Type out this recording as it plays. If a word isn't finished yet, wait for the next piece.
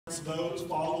vote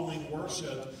following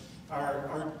worship.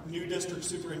 Our new district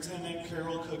superintendent,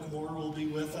 Carol Cook-Moore, will be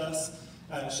with us.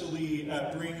 She'll be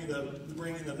bringing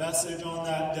the message on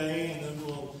that day, and then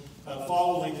we'll,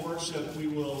 following worship, we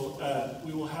will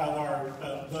have our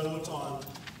vote on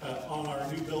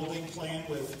our new building plan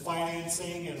with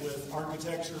financing and with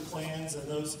architecture plans and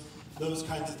those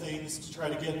kinds of things to try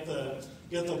to get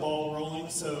the ball rolling.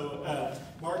 So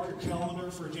mark your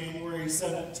calendar for January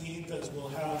 17th as we'll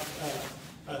have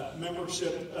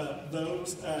membership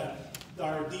vote.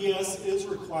 Our DS is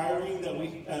requiring that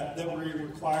we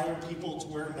require people to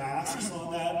wear masks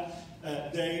on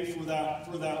that day for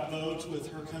that vote. With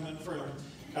her coming from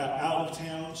out of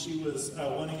town, she was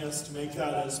wanting us to make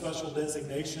that a special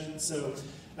designation. So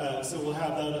we'll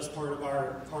have that as part of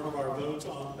our vote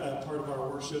on part of our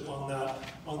worship on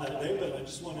that day. But I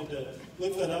just wanted to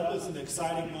lift that up as an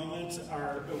exciting moment.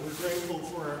 We're grateful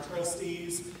for our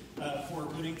trustees for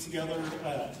putting together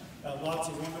lots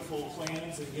of wonderful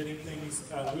plans and getting things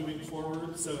moving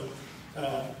forward. So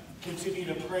continue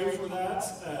to pray for that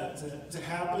to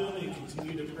happen, and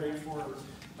continue to pray for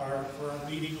our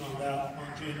meeting on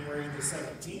January the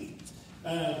 17th.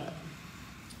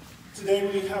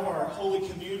 Today we have our Holy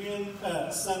Communion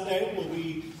Sunday. We'll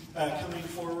be coming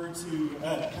forward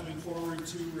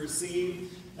to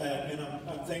receive, and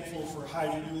I'm thankful for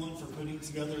Heidi Newland for putting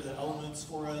together the elements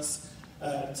for us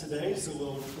today. So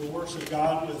we'll worship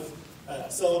God with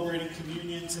celebrating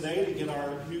communion today to get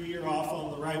our new year off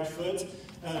on the right foot.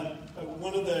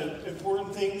 One of the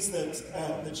important things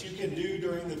that you can do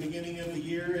during the beginning of the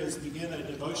year is begin a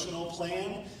devotional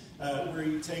plan where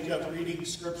you take up reading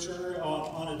scripture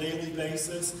on a daily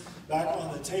basis. Back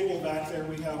on the table back there,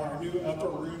 we have our new upper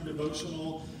room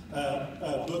devotional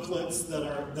booklets that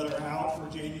are out for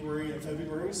January and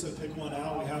February. So pick one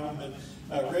out. We have them in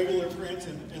regular print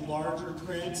and larger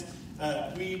print.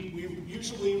 We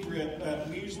usually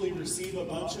receive a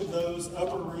bunch of those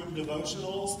upper room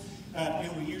devotionals,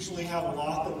 and we usually have a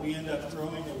lot that we end up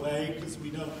throwing away because we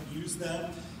don't use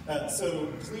them. So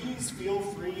please feel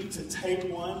free to take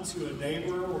one to a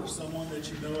neighbor or someone that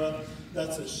you know of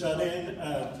that's a shut-in,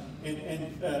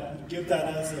 and give that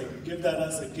as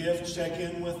a gift. Check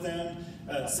in with them,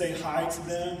 say hi to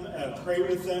them, pray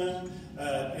with them,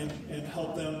 and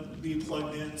help them be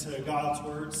plugged into God's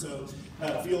Word. So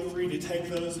feel free to take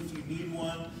those if you need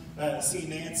one. See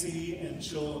Nancy, and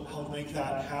she'll help make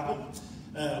that happen.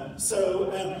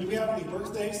 Do we have any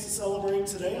birthdays to celebrate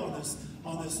today on this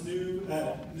new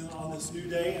day and on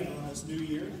this new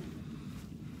year?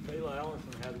 Taylor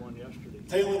Allison had one yesterday.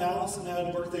 Taylor Allison had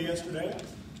a birthday yesterday.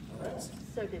 All right.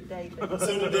 So did David.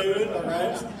 All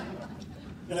right.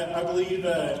 And I believe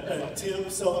Tim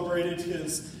celebrated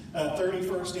his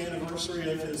 31st anniversary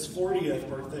of his 40th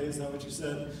birthday. Is that what you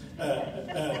said?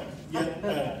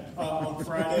 On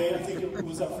Friday. I think it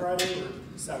was that Friday or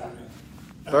Saturday.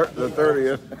 The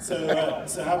 30th.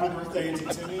 So happy birthday to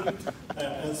Timmy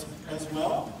as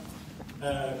well.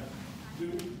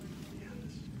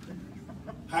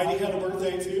 Heidi had a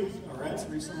birthday too. All right,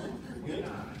 recently. Very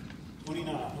good.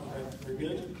 29. All right, very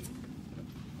good.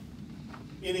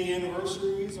 Any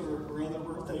anniversaries or other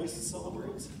birthdays to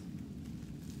celebrate?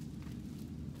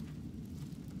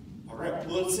 All right,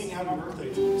 well, let's sing happy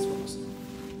birthday to these folks.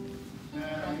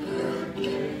 Happy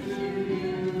birthday to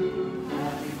you.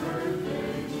 Happy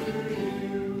birthday to you.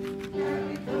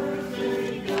 Happy birthday,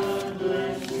 God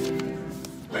bless you.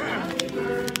 Happy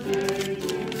birthday to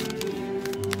you.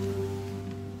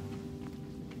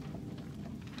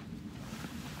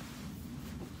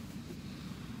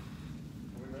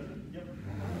 Are we ready? Yep.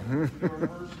 Our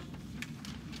first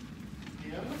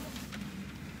hymn.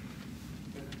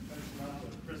 Finishing up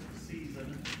the Christmas season.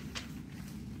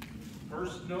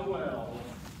 First Noel.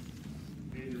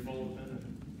 Be in your bulletin and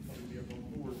probably be up on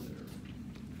board there.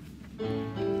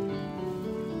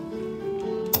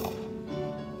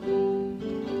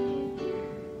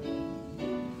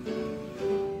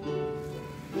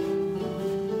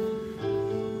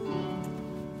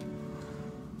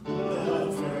 The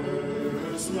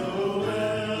first Noel,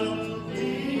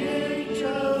 the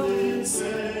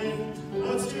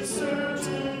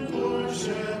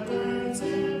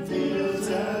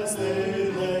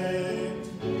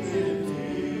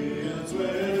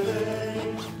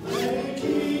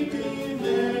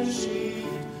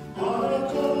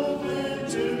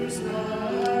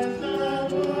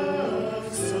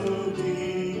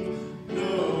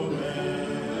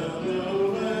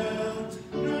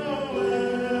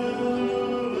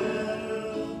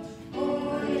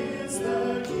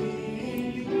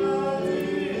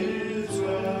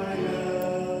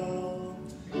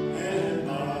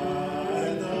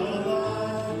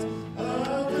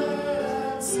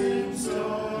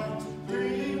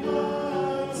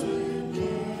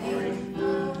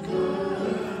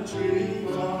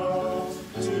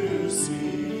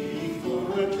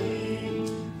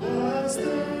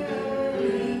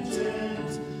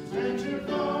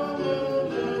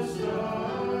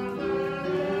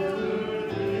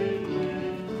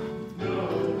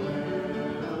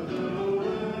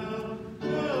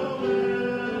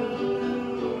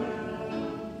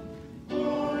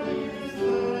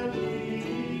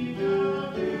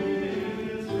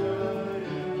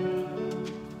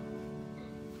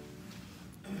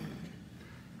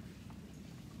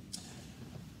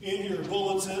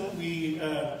bulletin, we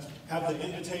have the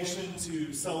invitation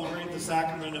to celebrate the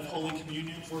sacrament of Holy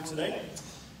Communion for today.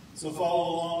 So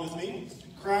follow along with me.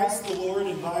 Christ the Lord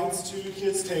invites to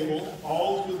his table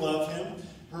all who love him,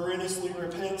 who earnestly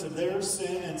repent of their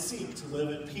sin and seek to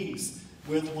live in peace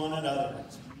with one another.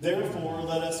 Therefore,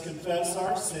 let us confess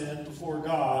our sin before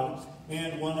God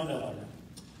and one another.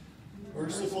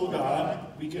 Merciful God,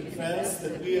 we confess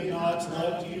that we have not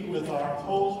loved you with our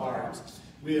whole heart.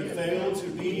 We have failed to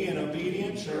be an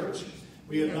obedient church.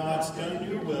 We have not done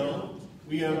your will.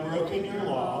 We have broken your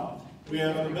law. We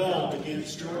have rebelled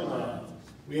against your love.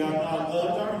 We have not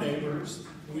loved our neighbors.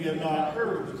 We have not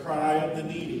heard the cry of the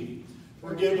needy.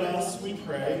 Forgive us, we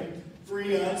pray.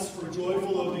 Free us for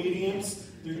joyful obedience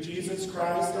through Jesus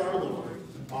Christ our Lord.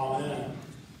 Amen.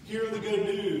 Hear the good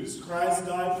news. Christ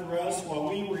died for us while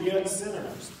we were yet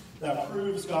sinners. That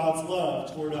proves God's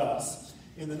love toward us.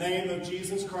 In the name of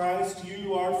Jesus Christ,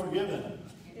 you are forgiven.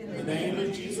 In the name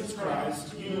of Jesus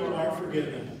Christ, you are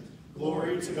forgiven.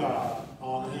 Glory to God.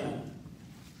 Amen.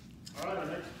 All right, our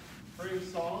next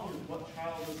praise song is What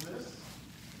Child Is This?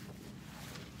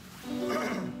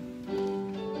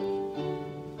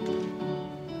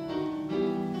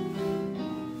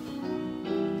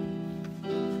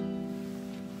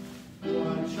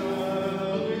 What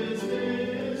child is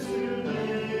this who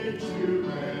laid to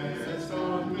rest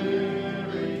on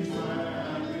Mary's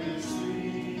lap is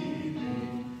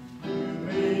sleeping, whom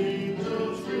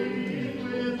angels greet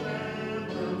with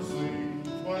anthems sweet,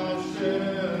 while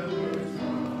shepherds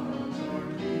watch are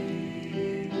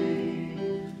keeping.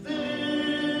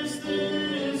 This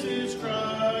is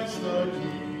Christ the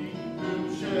King, whom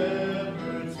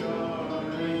shepherds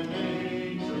guard and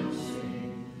angels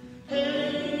sing.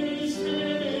 Haste,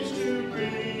 haste to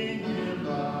bring him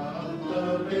up, the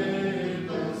babe,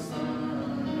 the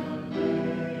Son of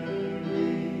Mary.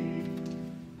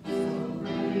 So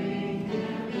bring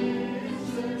him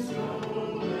incense,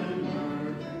 gold, and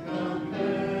myrrh, a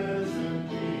peasant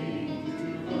king to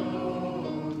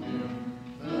own him.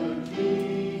 The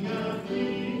King of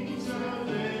kings,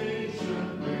 salvation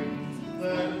brings,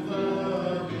 let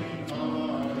loving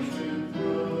hearts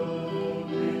enthrone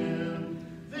him.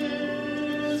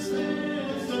 This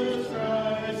is the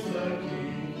Christ the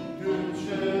King, whom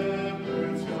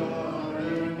shepherds guard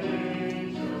and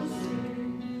angels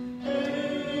sing.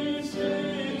 Haste,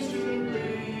 haste to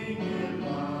bring him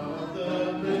up, the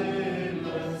babe,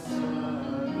 the Son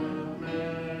of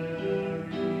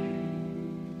Mary.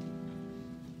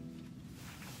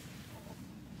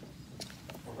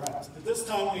 All right. At this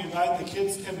time, we invite the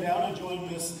kids to come down and join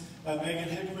Miss Megan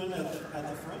Hickman at the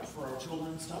front for our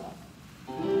children's time.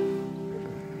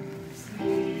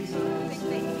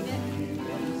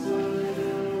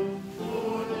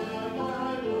 For the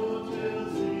Bible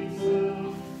tells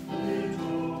himself,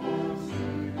 little ones who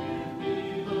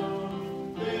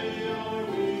belong, they are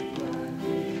weak when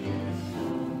he is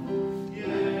strong.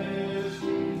 Yes,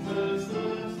 Jesus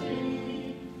loves me.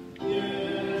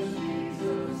 Yes,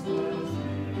 Jesus loves me.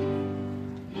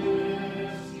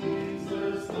 Yes,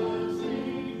 Jesus loves me.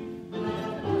 The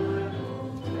Bible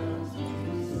tells me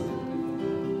so.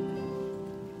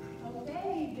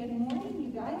 Okay, good morning, you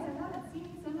guys. I haven't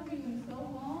seen some of you in so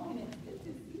long, and it's good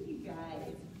to see you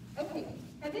guys. Okay,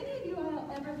 have any of you all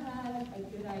ever had a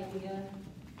good idea?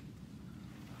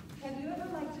 Have you ever,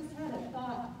 just had a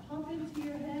thought pop into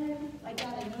your head,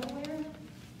 out of nowhere?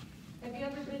 Have you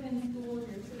ever been in school and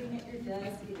you're sitting at your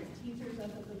desk and your teacher's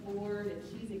up at the board and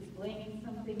she's explaining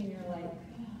something and you're like,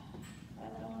 I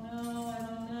don't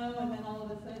know, and then all of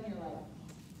a sudden you're like,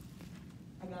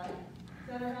 I got it. Has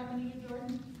that ever happened to you,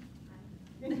 Jordan?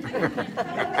 How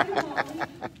about you, Molly?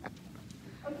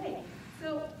 Okay, so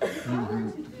if I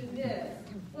were to do this,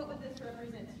 what would this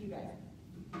represent to you guys?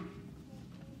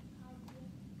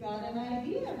 Got an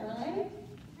idea, right?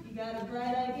 You got a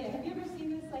bright idea. Have you ever seen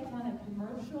this on a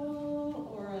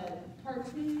commercial or a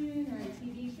cartoon or a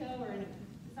TV show or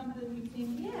something you've seen?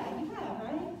 Yeah, you have,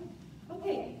 right?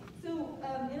 Okay, so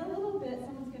in a little bit,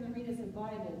 someone's going to read us a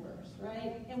Bible verse,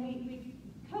 right? And we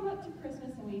come up to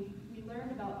Christmas and we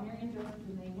learned about Mary and Joseph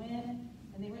and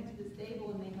they went to the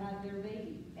stable and they had their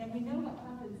baby. And we know what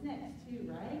happens next too,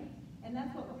 right? And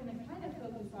that's what we're going to kind of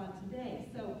focus on today.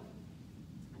 So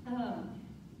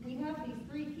we have these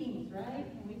three kings, right?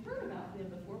 And we've heard about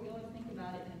them before. We always think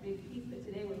about it in a big piece, but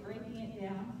today we're breaking it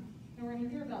down. And we're going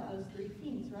to hear about those three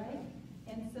kings, right?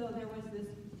 And so there was this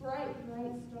bright,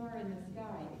 bright star in the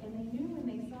sky. And they knew when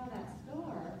they saw that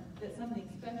star that something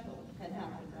special had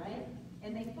happened, right?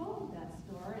 And they followed that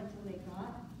star until they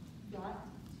got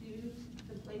to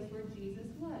the place where Jesus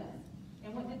was.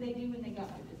 And what did they do when they got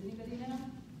there? Does anybody know?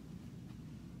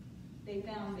 They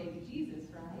found baby Jesus,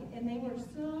 right? And they were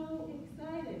so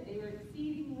excited. They were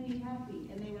exceedingly happy,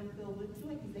 and they were filled with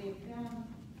joy because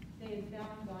they had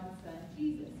found God's son,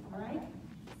 Jesus. All right?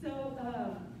 So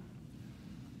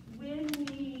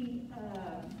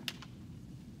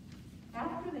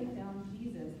after they found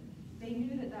Jesus, they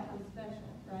knew that was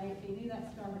special, right? They knew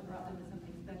that star had brought them to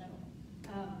something special.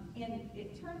 And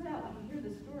it turns out, when you hear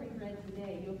the story read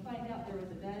today, you'll find out there was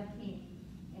a bad king,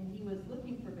 and he was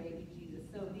looking for baby Jesus.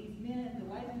 So these men, the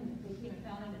wise men, they came and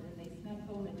found him, and then they snuck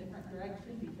home in a different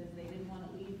direction because they didn't want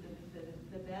to leave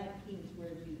the bad king to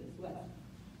where Jesus was.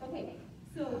 Okay,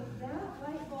 so that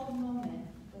light bulb moment,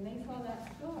 when they saw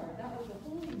that star, that was a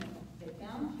holy moment. They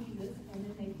found Jesus, and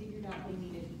then they figured out they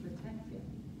needed to protect him.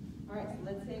 All right, so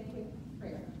let's say a quick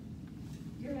prayer.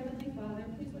 Dear Heavenly Father,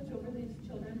 please watch over these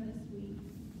children this week.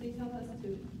 Please help us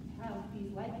to have these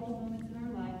light bulb moments in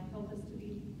our life. Help us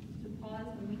to pause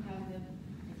when we have them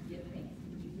and to give thanks.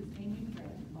 In Jesus' name we pray.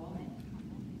 Amen.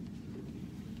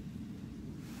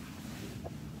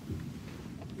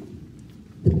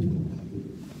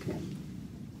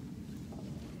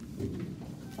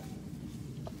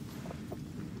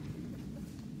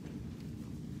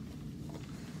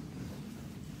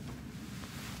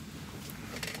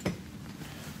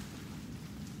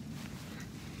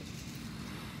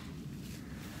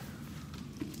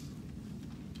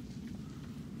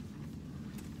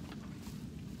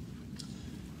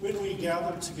 When we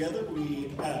gather together, we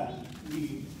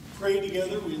pray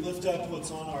together, we lift up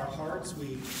what's on our hearts,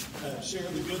 we share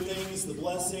the good things, the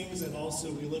blessings, and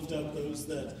also we lift up those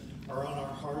that are on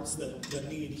our hearts that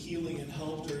need healing and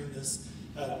help during this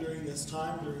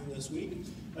time, during this week.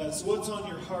 So what's on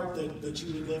your heart that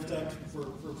you would lift up for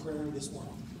prayer this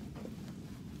morning?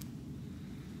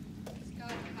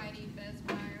 Scott and Heidi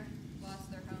Besmeyer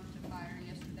lost their home to fire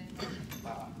yesterday morning.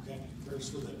 Wow, okay. Prayers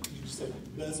for the, you said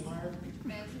Besmeyer?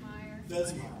 Besmeyer.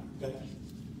 Besmeyer, okay.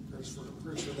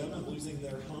 Prayers for them and losing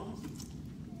their home.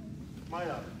 My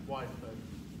wife,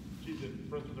 she's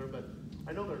friends with her, but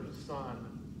I know their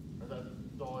son, that's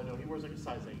all I know, he wears like a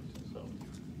size 8, so.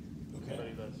 Okay. But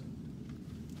he does.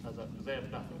 How's that? Because they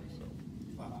have nothing, so.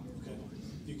 Wow,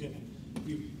 okay.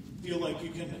 You feel like you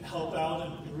can help out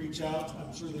and reach out.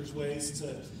 I'm sure there's ways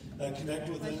to connect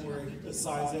with them wearing a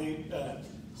size 8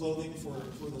 clothing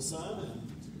for the son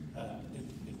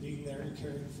and being there and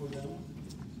caring for them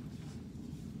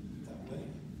that way.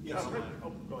 Yes. Go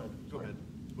ahead. Go ahead.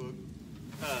 Book.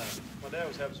 My dad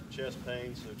was having some chest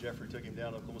pain, so Jeffrey took him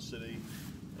down to Oklahoma City,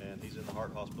 and he's in the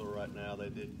heart hospital right now.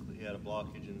 He had a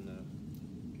blockage in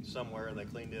somewhere, and they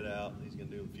cleaned it out. He's going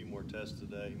to do a few more tests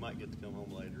today. He might get to come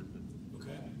home later, but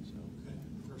Okay. So okay.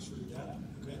 First for your dad.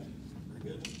 Okay.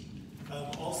 Very good.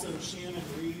 Also, Shannon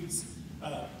Reed's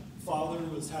father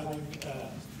was having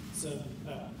some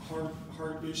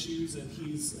heart issues, and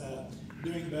he's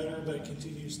doing better, but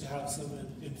continues to have some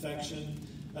infection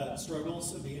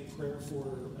struggles. So be in prayer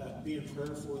for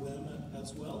them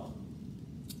as well.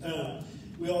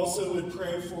 We also would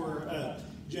pray for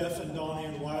Jeff and Dawn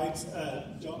Ann White,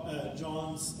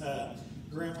 John's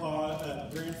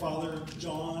grandfather.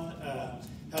 John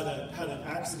had an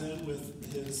accident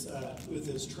with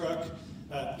his truck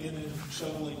in and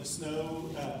shoveling snow,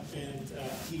 and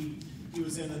he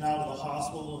was in and out of the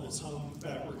hospital and is home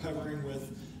recovering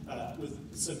with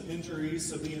some injuries.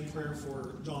 So be in prayer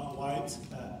for John White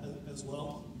as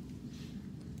well.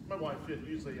 My wife,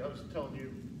 usually, I was telling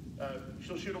you,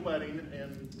 she'll shoot a wedding,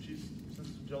 and since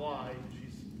July,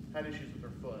 she's had issues with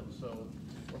her foot. So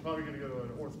we're probably going to go to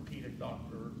an orthopedic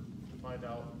doctor to find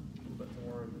out a little bit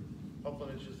more. And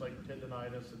hopefully it's just like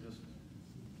tendonitis and just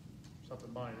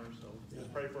something minor. So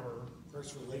just pray for her.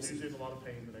 Prayers for She's Lacey. in a lot of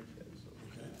pain the next day. So.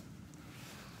 Okay.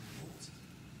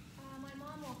 My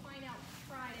mom will find out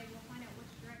Friday. We'll find out which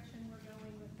direction we're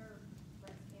going with her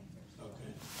breast cancer. So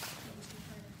Okay. we'll keep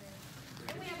her in prayer.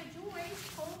 And we have a joy.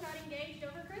 Cole got engaged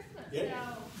over Christmas. Yeah.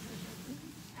 So,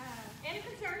 and a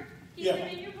concern. Keep them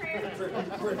in your prayers.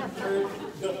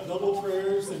 Double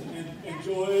prayers and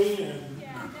joy and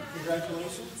Yeah, no,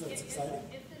 congratulations. That's exciting.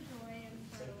 It's a joy, and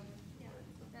so yeah,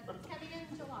 that's coming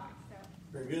in July. So.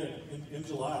 Very good. In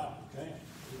July. Okay.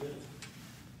 Very good.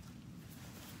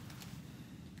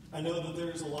 I know that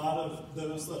there's a lot of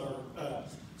those that are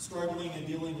struggling and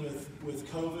dealing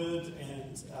with COVID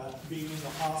and being in the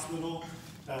hospital.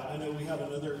 I know we have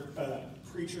another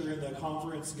preacher in the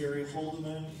conference, Gary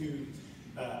Holdeman, who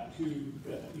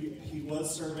he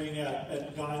was serving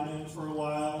at Guyman for a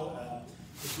while.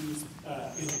 He was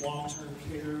in long-term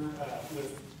care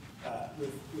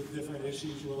with different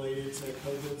issues related to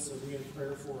COVID, so be in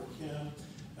prayer for him.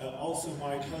 Also,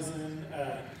 my cousin,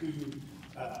 who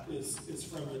is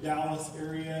from the Dallas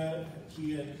area,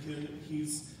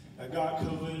 he's got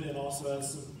COVID and also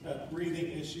has some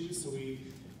breathing issues, so we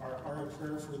are in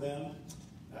prayer for them.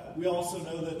 We also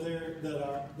know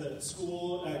that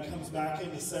school comes back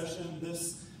into session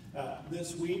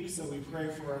this week, so we pray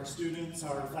for our students,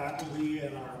 our faculty,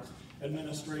 and our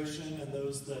administration, and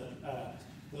those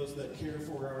that care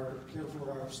for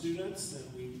our students, and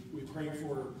we pray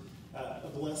for a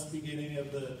blessed beginning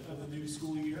of the new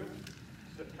school year.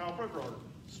 Kyle, pray for our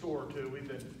store too. We've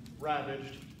been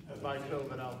ravaged by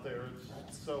COVID out there.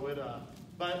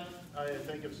 But I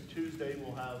think it's Tuesday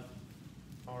we'll have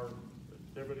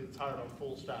everybody that's hired on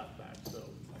full staff back, so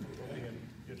we'll be in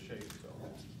good shape. So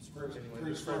anyway,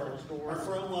 just pray for our store. Our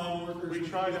frontline workers. We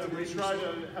try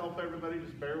to help everybody.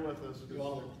 Just bear with us.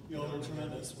 Y'all are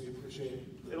tremendous. We appreciate it.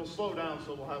 It'll slow down,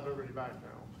 so we'll have everybody back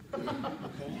now.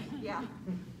 Okay. Yeah.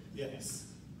 Yes.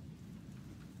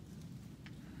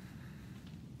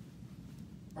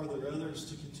 Are there others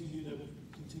to continue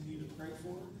to pray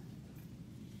for?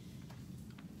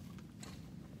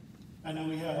 I know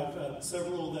we have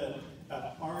several that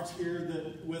aren't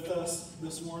here with us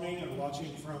this morning and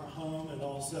watching from home, and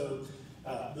also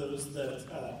those that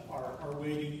are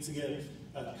waiting to get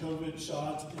a COVID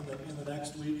shot in the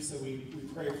next week. So we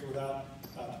pray for that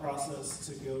process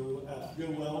to go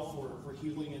well for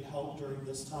healing and help during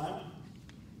this time.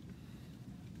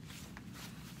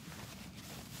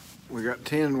 We got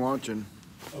 10 watching.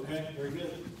 Okay, very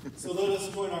good. So let us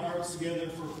join our hearts together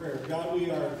for prayer. God, we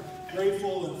are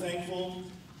grateful and thankful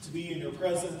to be in your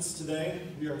presence today.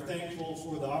 We are thankful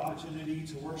for the opportunity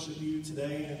to worship you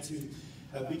today and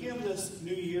to begin this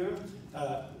new year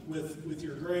with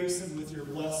your grace and with your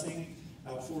blessing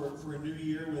for a new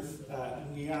year.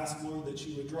 And we ask, Lord, that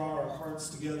you would draw our hearts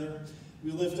together.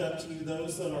 We lift up to you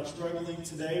those that are struggling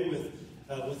today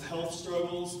with health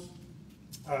struggles,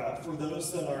 for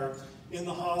those that are in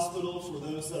the hospital, for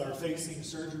those that are facing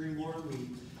surgery, Lord, we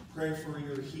pray for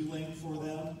your healing for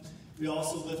them. We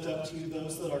also lift up to you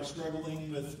those that are struggling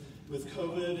with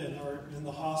COVID and are in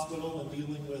the hospital and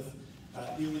dealing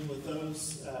with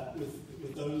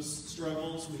those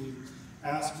struggles. We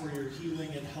ask for your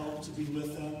healing and help to be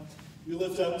with them. We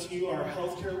lift up to you our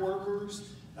healthcare workers,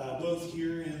 both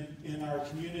here in our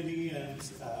community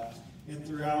and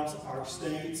throughout our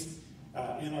state.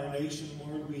 In our nation,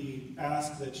 Lord, we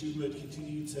ask that you would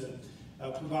continue to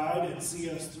provide and see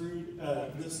us through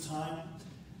this time.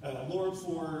 Lord,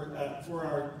 for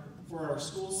our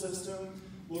school system,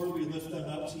 Lord, we lift them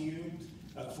up to you.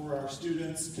 For our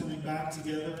students coming back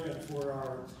together, and for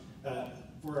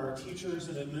our teachers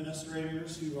and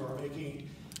administrators who are making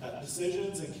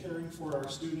decisions and caring for our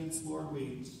students, Lord,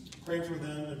 we pray for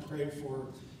them and pray for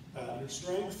your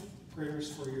strength,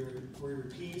 prayers for your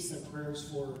peace, and prayers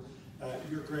for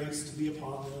your grace to be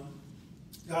upon them.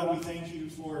 God, we thank you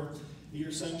for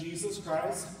your Son, Jesus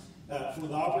Christ, for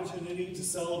the opportunity to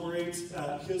celebrate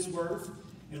his birth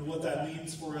and what that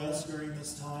means for us during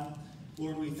this time.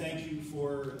 Lord, we thank you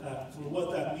for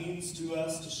what that means to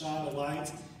us, to shine a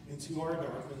light into our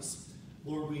darkness.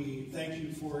 Lord, we thank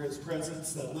you for his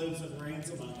presence that lives and reigns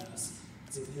among us.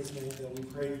 It's in his name that we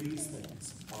pray these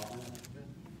things. Amen.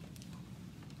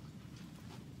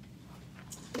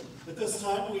 At this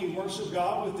time, we worship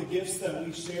God with the gifts that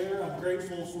we share. I'm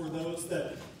grateful for those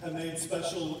that have made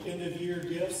special end-of-year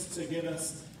gifts to get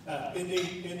us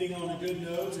ending on a good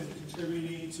note and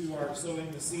contributing to our Sowing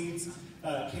the Seeds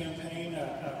campaign.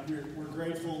 We're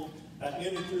grateful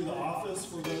in and through the office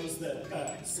for those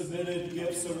that submitted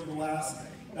gifts over the last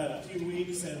few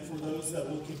weeks, and for those that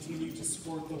will continue to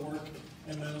support the work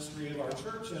and ministry of our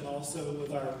church, and also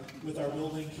with our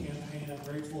building campaign. I'm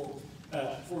grateful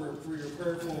for your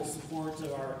prayerful support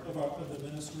of the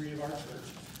ministry of our church.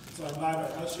 So I invite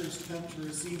our ushers to come to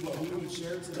receive what we would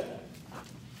share today.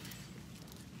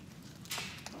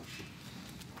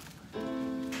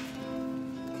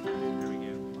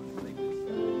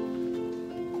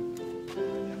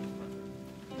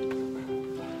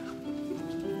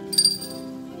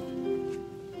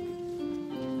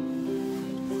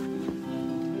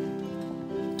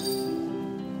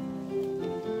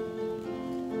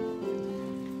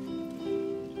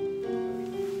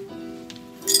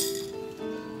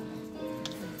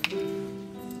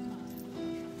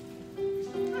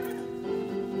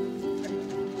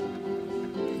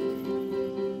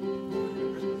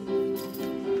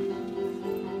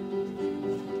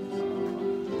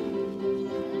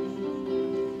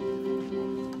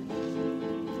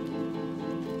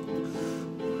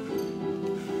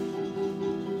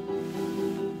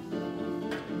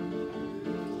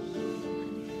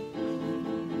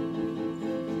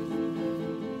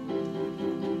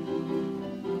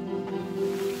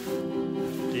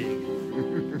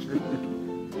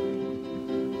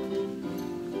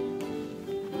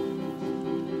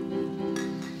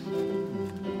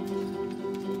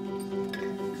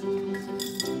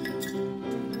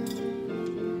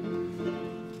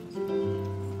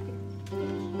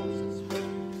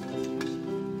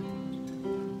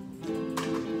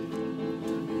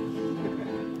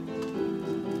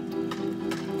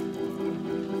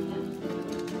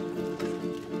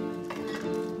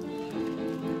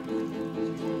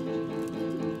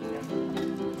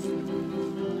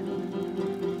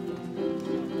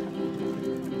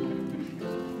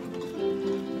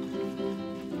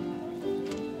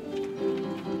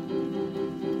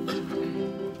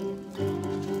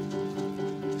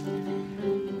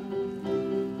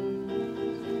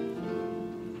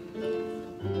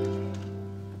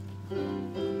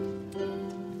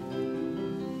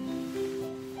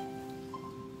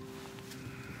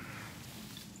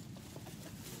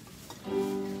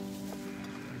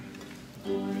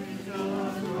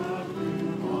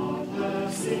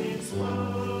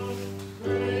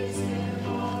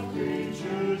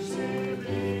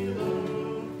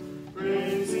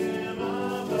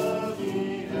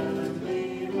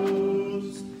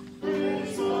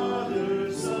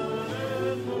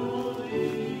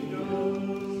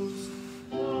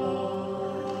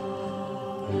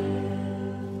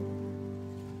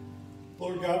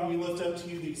 Lord God, we lift up to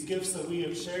you these gifts that we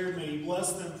have shared. May you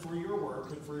bless them for your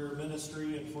work and for your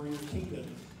ministry and for your kingdom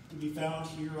to be found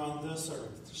here on this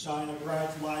earth, to shine a bright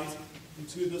light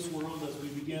into this world as we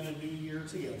begin a new year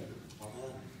together.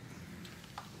 Amen.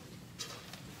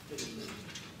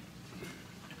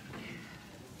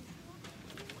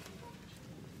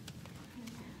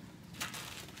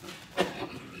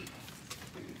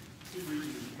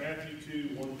 Matthew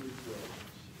 2, 1 through 12.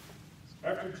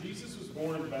 After Jesus was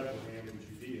born in Bethlehem in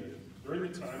Judea,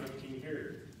 during the time of King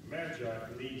Herod, Magi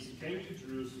from the east came to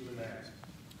Jerusalem and asked,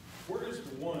 "Where is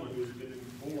the one who has been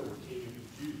born King of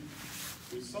the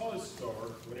Jews? We saw his star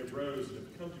when it rose and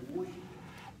have come to worship him."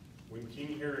 When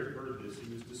King Herod heard this,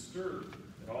 he was disturbed,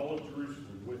 and all of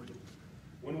Jerusalem with him.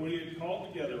 When we had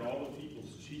called together all the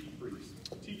people's chief priests,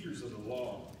 teachers of the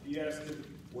law, he asked them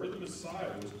where the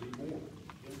Messiah was to be born.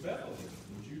 "In Bethlehem,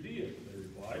 in Judea," they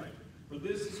replied, "for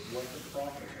this is what the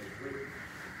prophet has written.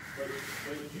 But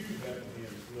you,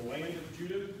 Bethlehem, in the land of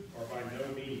Judah, are by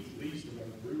no means least among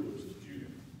the rulers of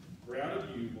Judah. For out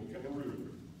of you will come a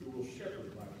ruler who will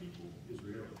shepherd my people,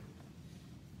 Israel."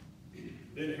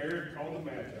 Then Herod called the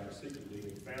Magi secretly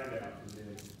and found out from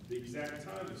them the exact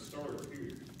time the star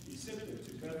appeared. He sent them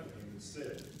to Bethlehem and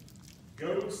said,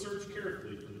 "Go and search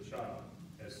carefully for the child.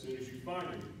 As soon as you find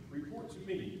him, report to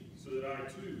me, so that I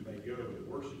too may go and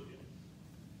worship him."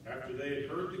 After they had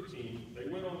heard the king, they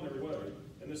went on their way,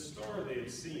 and the star they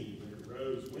had seen when it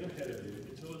rose went ahead of it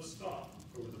until it stopped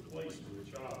over the place where the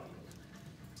child was.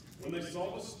 When they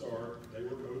saw the star, they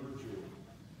were overjoyed.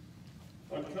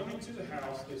 On coming to the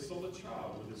house, they saw the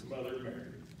child with his mother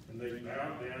Mary, and they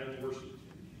bowed down and worshipped him.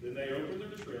 Then they opened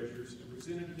their treasures and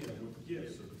presented him with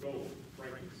gifts of gold,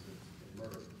 frankincense, and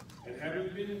myrrh. And having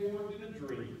been warned in a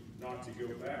dream not to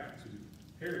go back to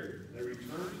Herod, they returned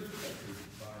to their country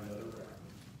by another route.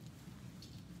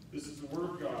 This is the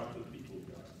word of God for the people of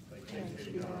God. Thanks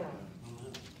be to God.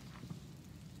 Amen.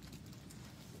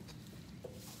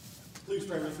 Please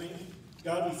pray with me.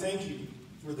 God, we thank you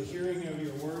for the hearing of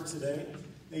your word today.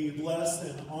 May you bless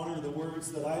and honor the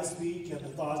words that I speak and the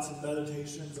thoughts and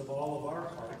meditations of all of our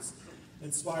hearts.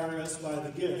 Inspire us by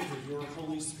the gift of your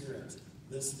Holy Spirit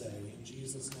this day. In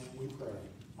Jesus' name we pray.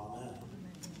 Amen.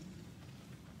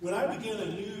 When I begin a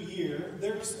new year,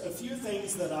 there's a few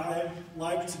things that I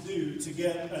like to do to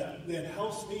get that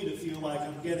helps me to feel like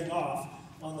I'm getting off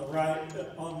on the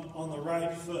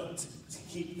right foot to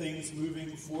keep things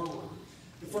moving forward.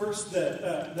 The first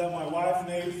that my wife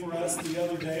made for us the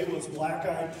other day was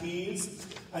black-eyed peas.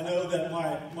 I know that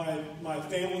my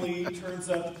family turns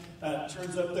up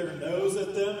their nose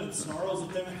at them and snarls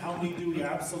at them. How many do we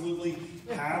absolutely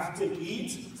have to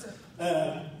eat?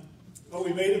 But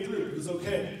we made it through. It was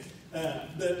okay.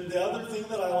 The other thing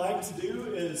that I like to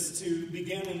do is to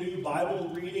begin a new Bible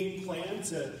reading plan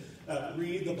to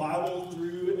read the Bible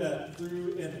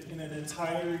through in an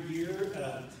entire year.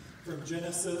 From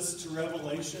Genesis to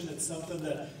Revelation. It's something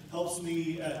that helps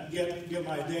me get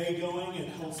my day going and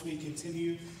helps me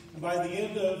continue. And by the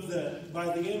end of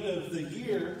the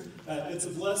year, it's a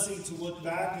blessing to look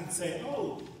back and say,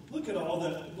 "Oh, look at all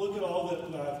that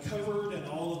I've covered and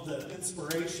all of the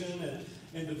inspiration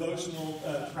and devotional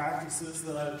practices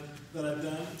that I've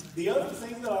done." The other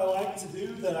thing that I like to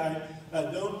do that I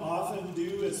don't often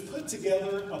do is put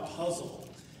together a puzzle.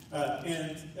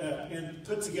 And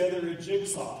put together a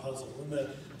jigsaw puzzle. And the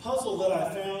puzzle that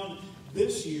I found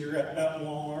this year at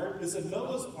Walmart is a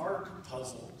Noah's Ark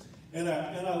puzzle. And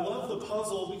I love the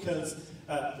puzzle because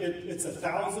it's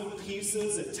 1,000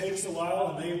 pieces. It takes a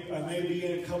while. I may be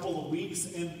a couple of weeks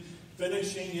in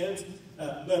finishing it.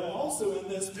 But also in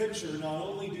this picture, not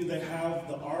only do they have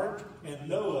the Ark and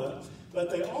Noah, but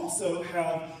they also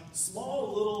have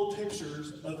small little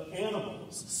pictures of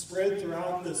animals spread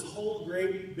throughout this whole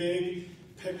great big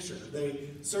picture. They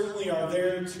certainly are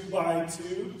there 2 by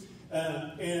 2,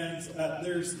 and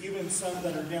there's even some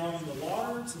that are down in the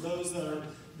water, to those that are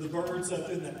the birds up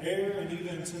in the air, and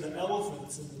even to the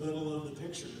elephants in the middle of the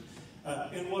picture.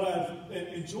 And what I've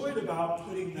enjoyed about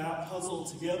putting that puzzle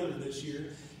together this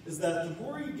year is that the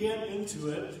more you get into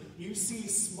it, you see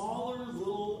smaller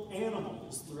little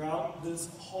animals throughout this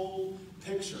whole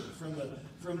picture,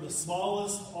 from the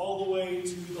smallest all the way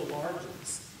to the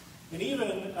largest. And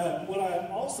even what I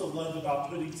also love about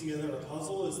putting together a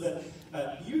puzzle is that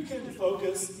you can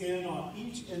focus in on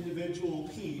each individual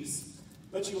piece,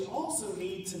 but you also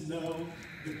need to know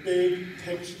the big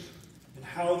picture and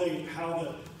how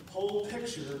the whole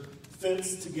picture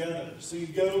fits together. So you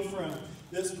go from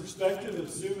this perspective of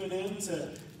zooming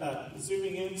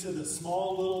into the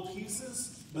small little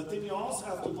pieces, but then you also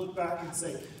have to look back and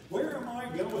say, where am I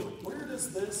going? Where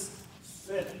does this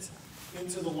fit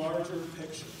into the larger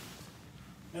picture?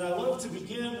 And I love to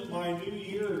begin my new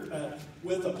year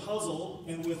with a puzzle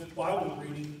and with Bible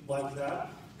reading like that,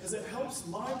 because it helps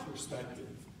my perspective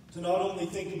to not only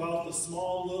think about the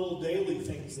small little daily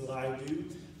things that I do,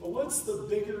 but what's the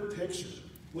bigger picture?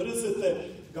 What is it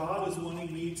that God is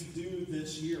wanting me to do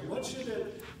this year? What should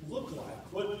it look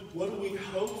like? What do we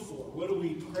hope for? What do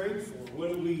we pray for?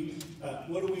 What are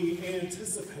we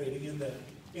anticipating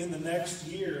in the next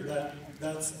year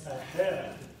that's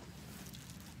ahead?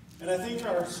 And I think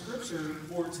our scripture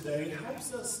for today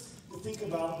helps us to think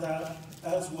about that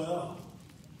as well.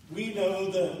 We know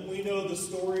the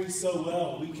story so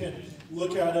well. We can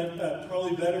look at it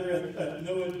probably better,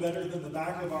 know it better than the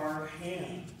back of our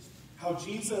hand. How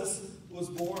Jesus was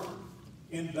born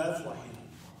in Bethlehem.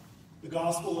 The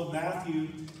Gospel of Matthew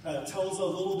tells a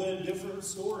little bit different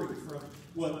story from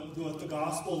what the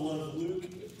Gospel of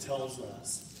Luke tells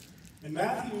us. And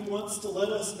Matthew wants to let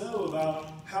us know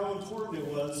about how important it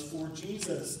was for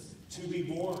Jesus to be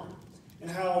born.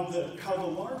 And how the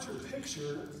larger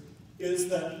picture is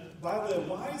that by the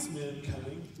wise men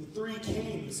coming, the three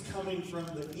kings coming from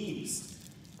the east,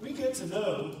 we get to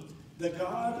know that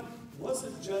God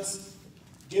wasn't just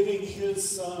giving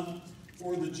his son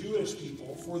for the Jewish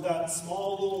people, for that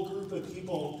small little group of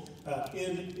people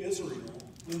in Israel,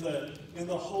 in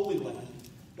the Holy Land,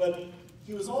 but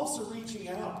he was also reaching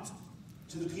out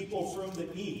to the people from the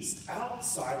east.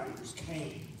 Outsiders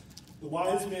came. The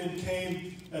wise men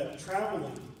came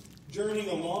traveling, journeying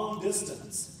a long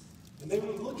distance, and they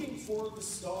were looking for the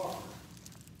star.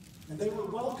 And they were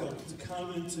welcomed to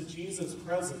come into Jesus'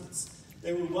 presence.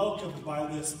 They were welcomed by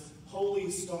this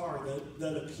holy star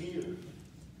that appeared.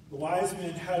 The wise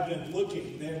men had been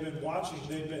looking, they had been watching,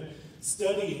 they'd been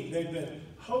studying, they'd been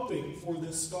hoping for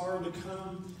this star to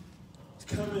come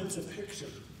into picture.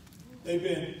 They've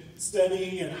been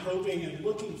studying and hoping and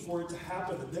looking for it to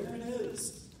happen, and there it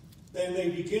is. Then they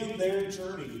begin their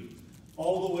journey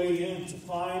all the way in to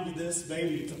find this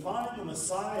baby, to find the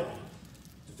Messiah,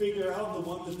 to figure out the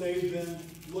one that they've been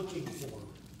looking for.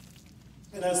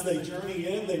 And as they journey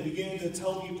in, they begin to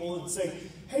tell people and say,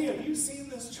 "Hey, have you seen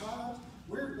this child?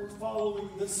 We're following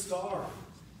this star."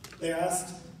 They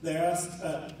asked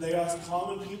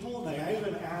common people, and they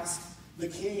even asked the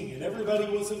king. And everybody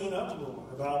was in an uproar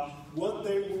about what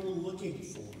they were looking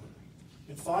for.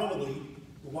 And finally,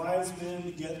 the wise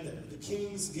men get there. The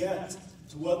kings get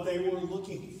to what they were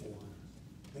looking for.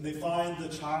 And they find the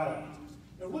child.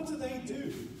 And what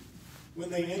do when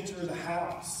they enter the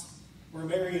house where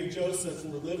Mary and Joseph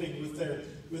were living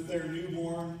with their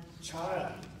newborn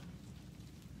child?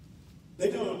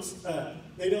 They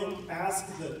don't ask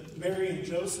Mary and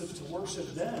Joseph to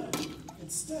worship them.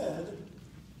 Instead,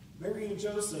 Mary and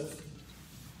Joseph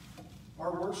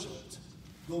are worshipped.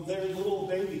 Though their little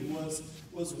baby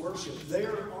was worshipped, they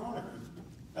are honored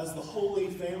as the Holy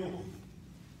Family.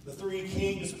 The three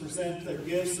kings present their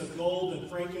gifts of gold and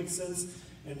frankincense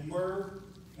and myrrh,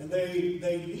 and they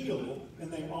kneel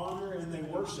and they honor and they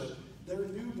worship their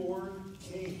newborn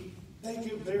king. They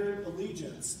give their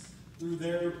allegiance through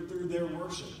their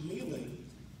worship, kneeling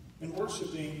and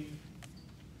worshiping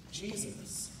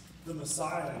Jesus, the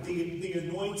Messiah, the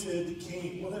anointed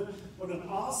king. What an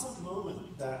awesome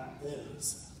moment that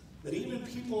is. That even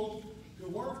people who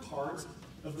weren't part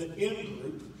of the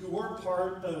in-group, who weren't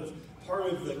part of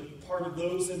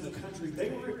those in the country, they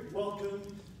were welcome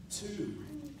too.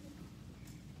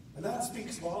 And that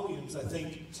speaks volumes, I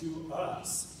think, to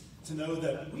us, to know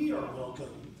that we are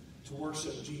welcome to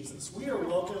worship Jesus. We are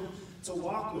welcome to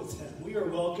walk with him. We are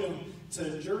welcome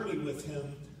to journey with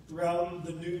him throughout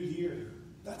the new year.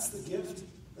 That's the gift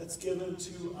that's given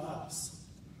to us.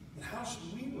 And how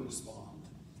should we respond?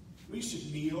 We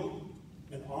should kneel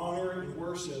and honor and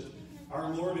worship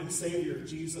our Lord and Savior,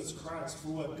 Jesus Christ, for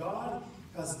what God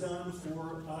has done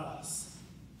for us.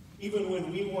 Even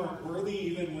when we weren't worthy,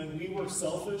 even when we were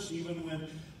selfish, even when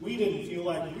we didn't feel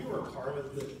like we were part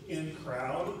of the in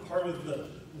crowd, part of the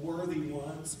worthy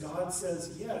ones, God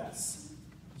says, yes,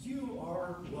 you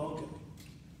are welcome.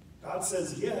 God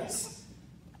says, yes,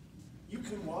 you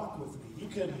can walk with me. You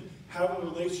can have a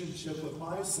relationship with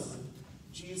my Son,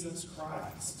 Jesus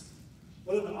Christ.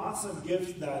 What an awesome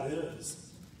gift that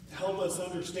is, to help us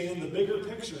understand the bigger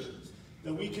picture,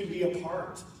 that we can be a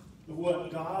part of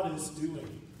what God is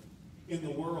doing in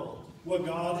the world, what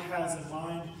God has in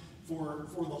mind for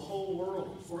the whole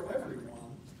world, for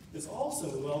everyone, is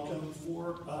also welcome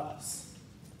for us.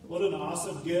 What an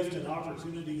awesome gift and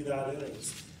opportunity that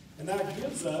is. And that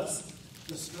gives us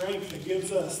the strength, it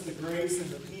gives us the grace and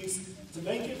the peace to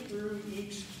make it through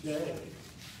each day,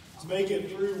 to make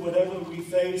it through whatever we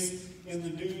face in the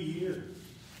new year.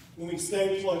 When we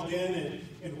stay plugged in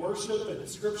in worship and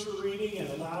scripture reading and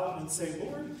allow and say,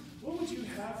 Lord, what would you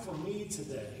have for me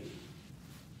today?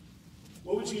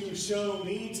 What would you show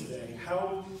me today?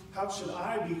 How should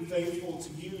I be faithful to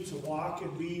you, to walk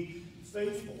and be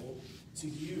faithful to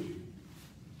you?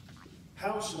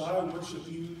 How should I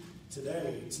worship you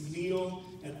today? To kneel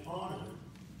and honor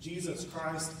Jesus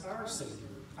Christ, our Savior,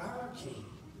 our King,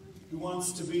 who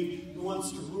wants to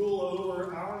rule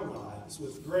over our lives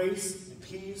with grace and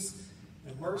peace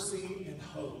and mercy and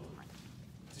hope,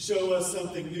 to show us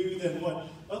something new than what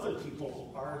other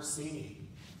people are seeing.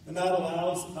 And that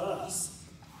allows us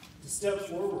to step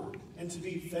forward and to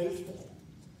be faithful.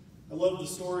 I love the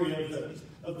story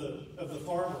of the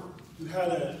farmer who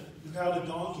had a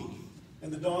donkey,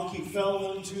 and the donkey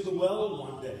fell into the well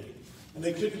one day, and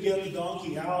they couldn't get the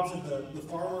donkey out, and the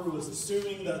farmer was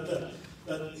assuming that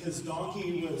his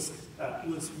donkey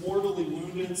was mortally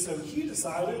wounded, so he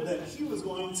decided that he was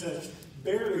going to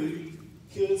bury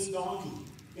his donkey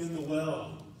in the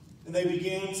well. And they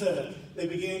began to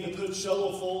put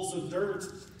shovelfuls of dirt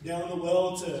down the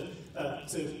well to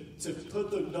put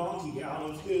the donkey out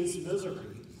of his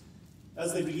misery.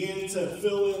 As they began to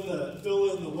fill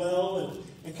in the well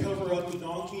and cover up the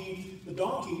donkey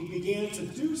began to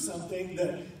do something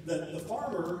that the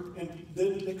farmer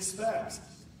didn't expect.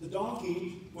 The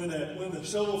donkey, when a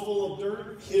shovel full of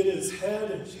dirt hit his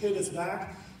head and hit his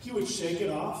back, he would shake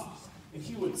it off and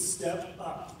he would step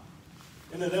up.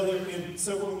 And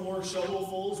several more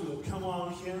shovelfuls would come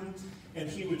on him, and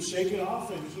he would shake it off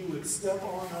and he would step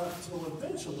on up till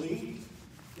eventually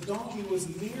the donkey was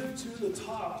near to the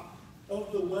top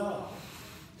of the well.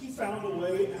 He found a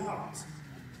way out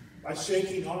by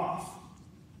shaking off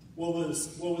what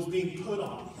was being put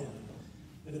on him.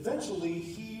 And eventually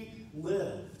he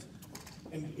lived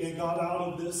and got out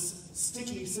of this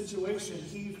sticky situation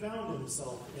he found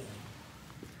himself in.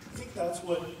 I think that's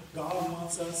what God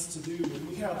wants us to do. When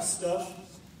we have stuff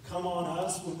come on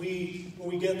us, when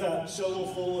we get that shovel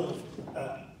full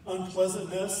of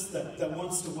unpleasantness that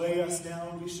wants to weigh us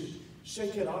down, we should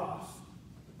shake it off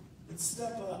and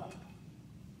step up.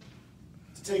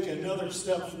 To take another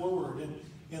step forward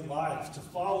in life, to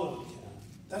follow Him.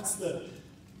 That's the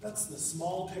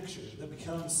small picture that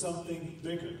becomes something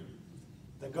bigger.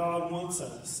 That God wants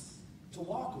us to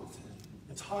walk with Him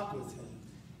and talk with Him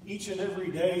each and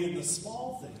every day in the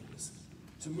small things,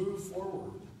 to move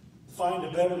forward, to find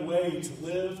a better way to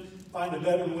live, find a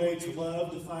better way to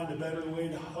love, to find a better way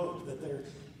to hope, that there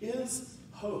is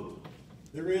hope,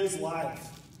 there is life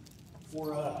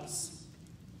for us.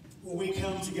 When we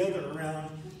come together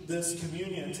around this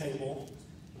communion table,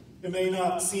 it may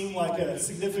not seem like a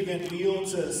significant deal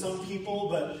to some people,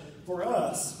 but for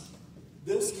us,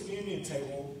 this communion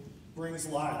table brings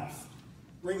life,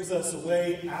 brings us a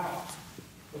way out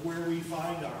of where we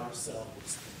find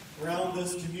ourselves. Around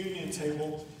this communion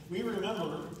table, we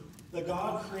remember that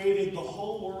God created the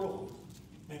whole world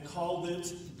and called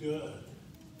it good.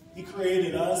 He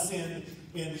created us in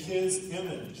His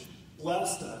image,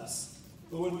 blessed us.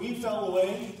 But when we fell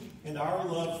away and our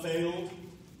love failed,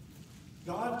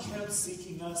 God kept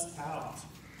seeking us out.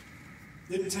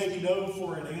 Didn't take no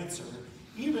for an answer,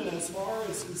 even as far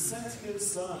as He sent His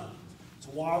Son to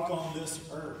walk on this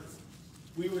earth.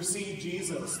 We receive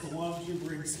Jesus, the one who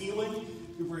brings healing,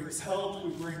 who brings help, who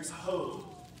brings hope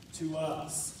to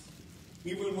us.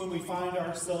 Even when we find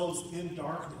ourselves in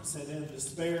darkness and in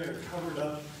despair, covered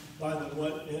up by the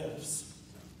what-ifs,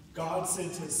 God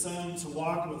sent His Son to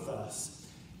walk with us.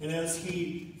 And as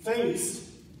He faced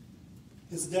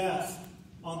His death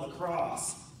on the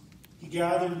cross, He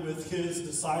gathered with His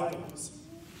disciples.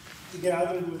 He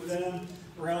gathered with them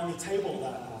around the table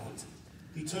that night.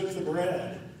 He took the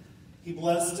bread. He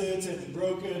blessed it and He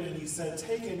broke it and He said,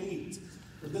 "Take and eat,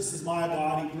 for this is my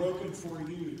body broken for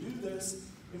you. Do this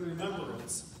in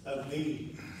remembrance of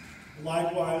me." And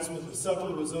likewise, when the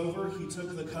supper was over, He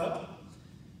took the cup.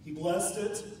 He blessed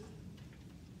it.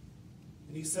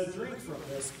 And He said, "Drink from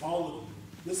this, all of you.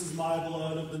 This is my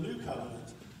blood of the new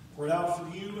covenant, poured out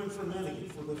for you and for many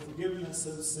for the forgiveness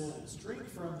of sins. Drink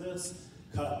from this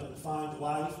cup and find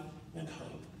life and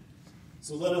hope."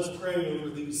 So let us pray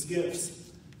over these gifts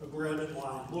of bread and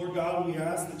wine. Lord God, we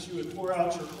ask that You would pour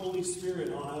out Your Holy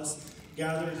Spirit on us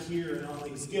gathered here and on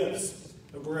these gifts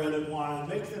of bread and wine.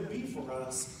 Make them be for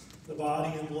us the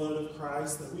body and blood of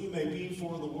Christ, that we may be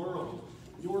for the world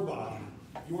Your body,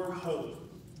 Your hope,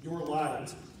 Your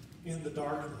light in the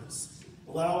darkness.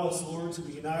 Allow us, Lord, to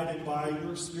be united by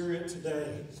Your Spirit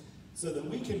today so that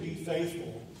we can be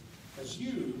faithful as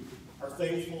You are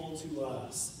faithful to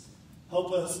us.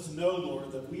 Help us to know,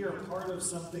 Lord, that we are part of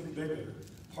something bigger,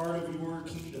 part of Your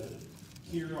kingdom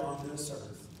here on this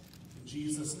earth. In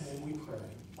Jesus' name we pray.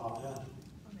 Amen.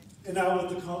 And now,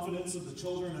 with the confidence of the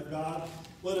children of God,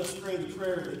 let us pray the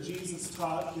prayer that Jesus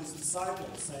taught his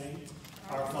disciples, saying,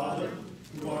 Our Father,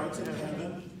 who art in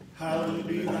heaven, hallowed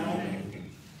be thy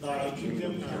name. Thy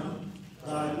kingdom come,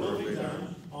 thy will be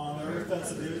done, on earth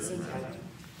as it is in heaven.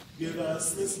 Give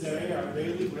us this day our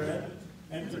daily bread,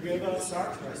 and forgive us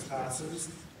our trespasses,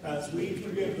 as we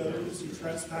forgive those who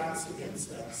trespass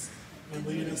against us. And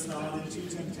lead us not into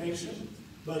temptation,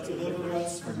 but deliver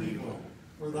us from evil.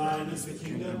 For thine is the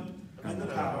kingdom, and the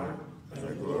power, and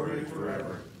the glory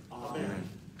forever. Amen.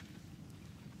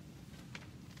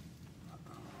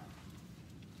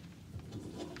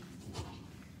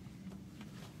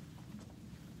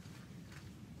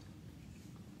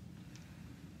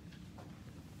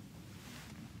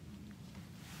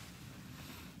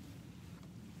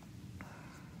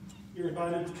 You're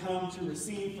invited to come to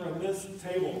receive from this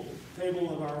table. The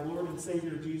table of our Lord and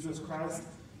Savior Jesus Christ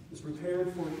is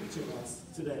prepared for each of us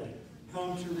today.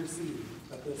 Come to receive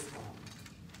at this time.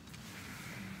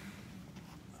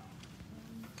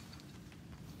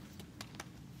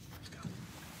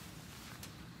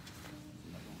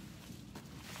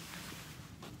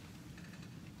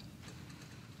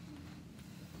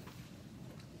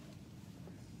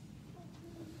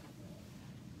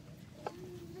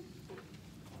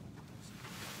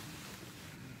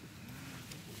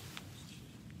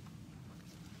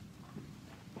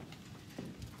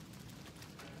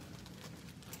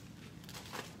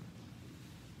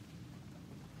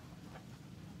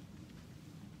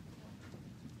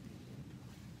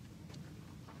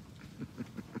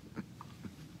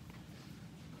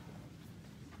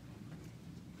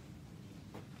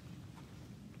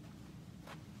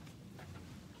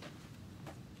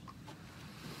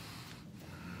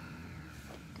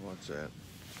 What's that?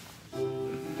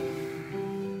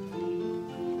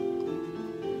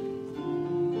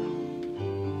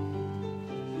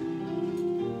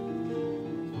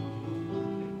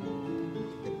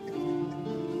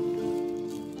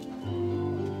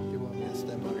 You want me to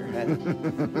step on your head?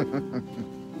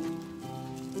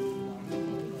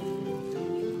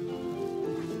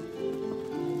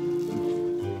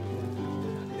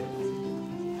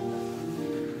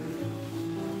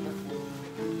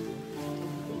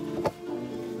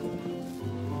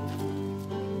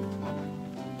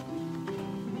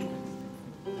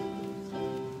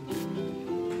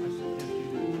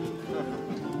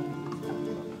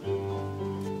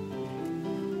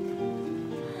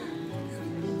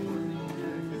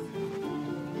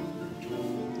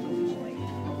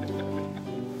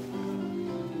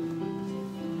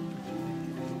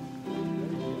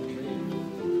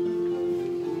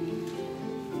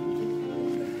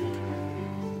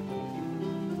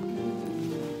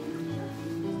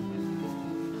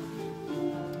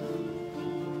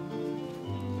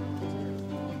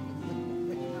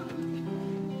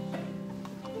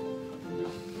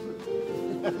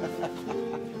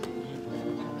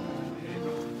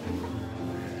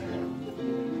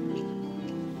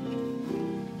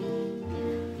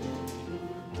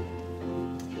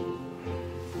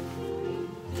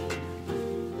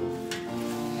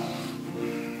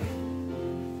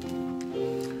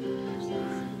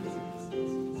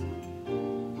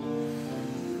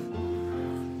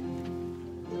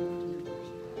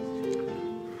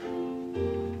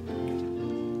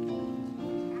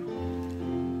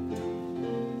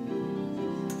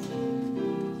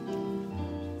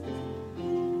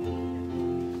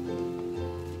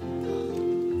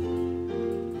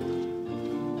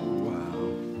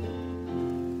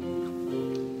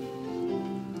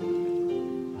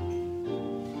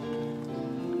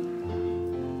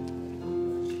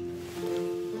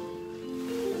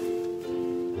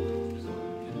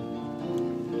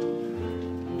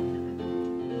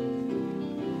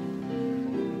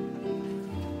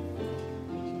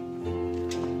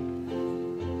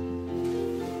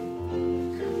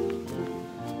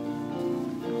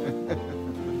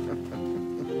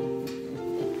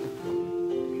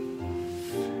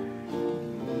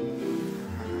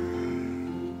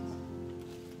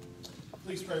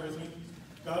 Please pray with me.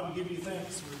 God, we give you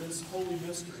thanks for this holy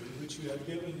mystery which you have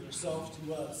given yourself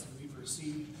to us and we've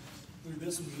received through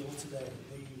this meal today.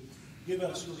 May you give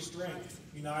us your strength,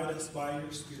 unite us by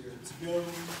your Spirit to go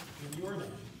in your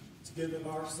name, to give of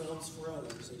ourselves for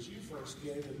others as you first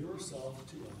gave of yourself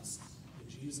to us. In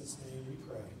Jesus' name we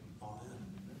pray. Amen.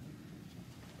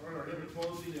 All right, our hymn of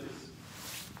closing is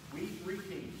We Three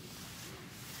Kings.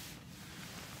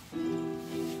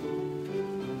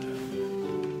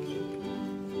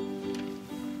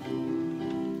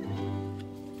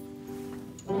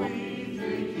 We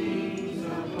three kings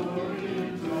of glory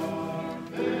and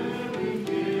dark, there we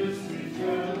kiss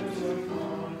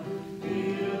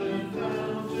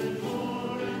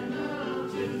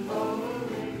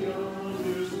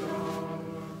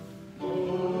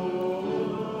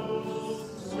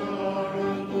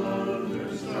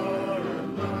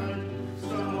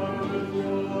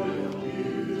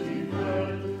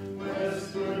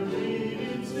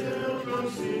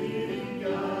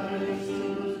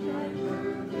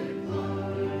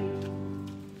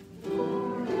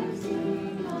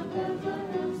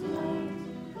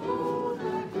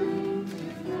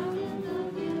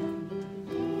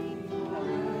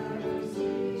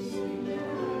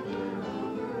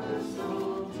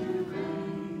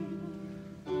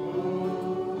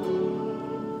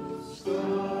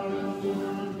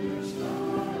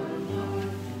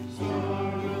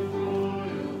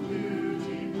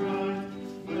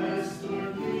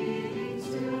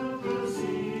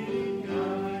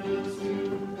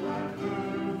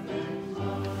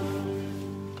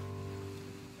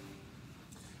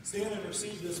Stand and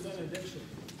receive this benediction.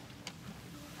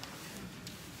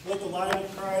 Let the light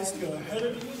of Christ go ahead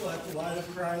of you. Let the light of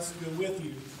Christ go with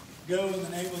you. Go in the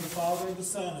name of the Father, and the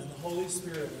Son, and the Holy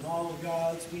Spirit, and all of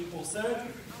God's people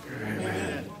said,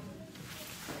 Amen.